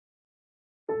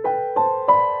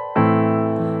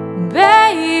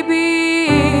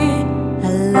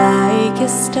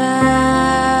style.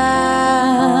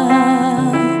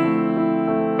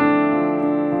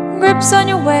 Grips on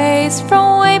your waist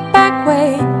from way back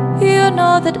way. You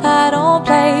know that I don't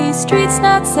play. Streets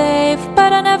not safe,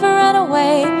 but I never run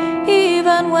away,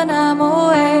 even when I'm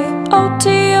away.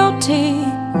 OT, OT,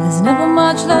 there's never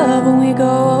much love when we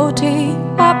go OT.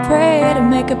 I pray to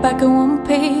make it back in one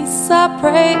piece. I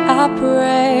pray, I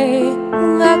pray.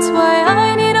 That's why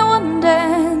I need a one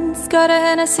dance. Got a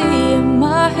Hennessy in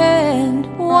my hand.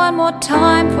 One more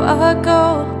time before I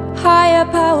go. Higher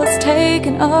powers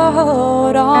taking a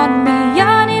hold on me.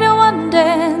 I need a one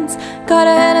dance. Got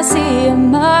a Hennessy in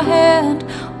my hand.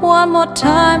 One more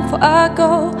time before I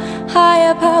go.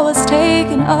 Higher powers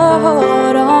taking a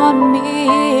hold on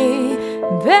me.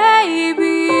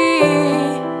 Baby,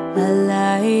 I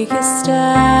like your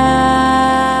style.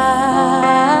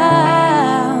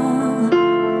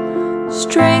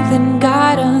 Strength and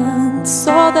guidance,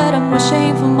 all that I'm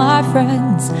wishing for my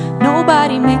friends.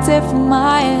 Nobody makes it from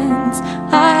my ends.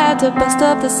 I had to bust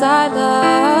up the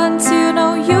silence. You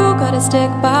know you gotta stick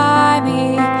by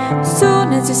me.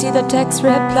 Soon as you see the text,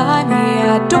 reply me.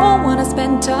 I don't wanna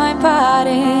spend time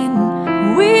fighting.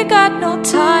 We got no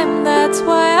time, that's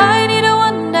why I need a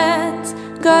one dance.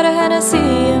 Got a Hennessy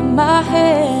in my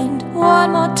hand.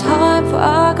 One more time before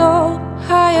I go.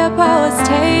 Higher powers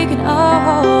taking a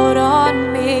hold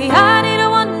on me. I need a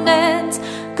one dance.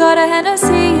 Got a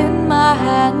Hennessy in my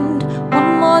hand.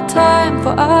 One more time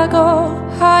before I go.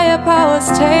 Higher powers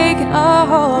taking a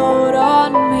hold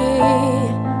on me.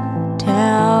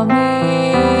 Tell me,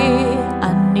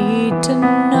 I need to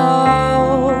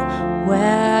know,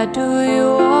 where do you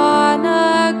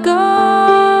wanna go?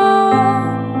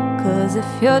 'Cause if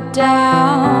you're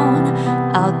down,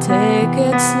 I'll take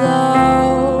it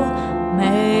slow,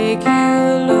 make you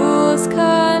lose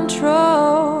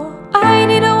control. I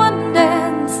need a one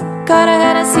dance. Got a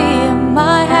Hennessy in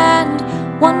my hand.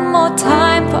 One more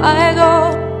time before I go.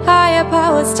 Higher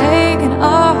powers taking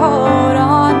a hold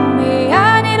on me.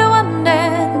 I need a one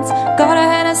dance. Got a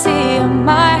Hennessy in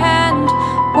my hand.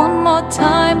 One more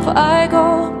time before I go.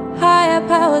 Higher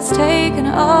powers taking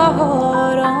a hold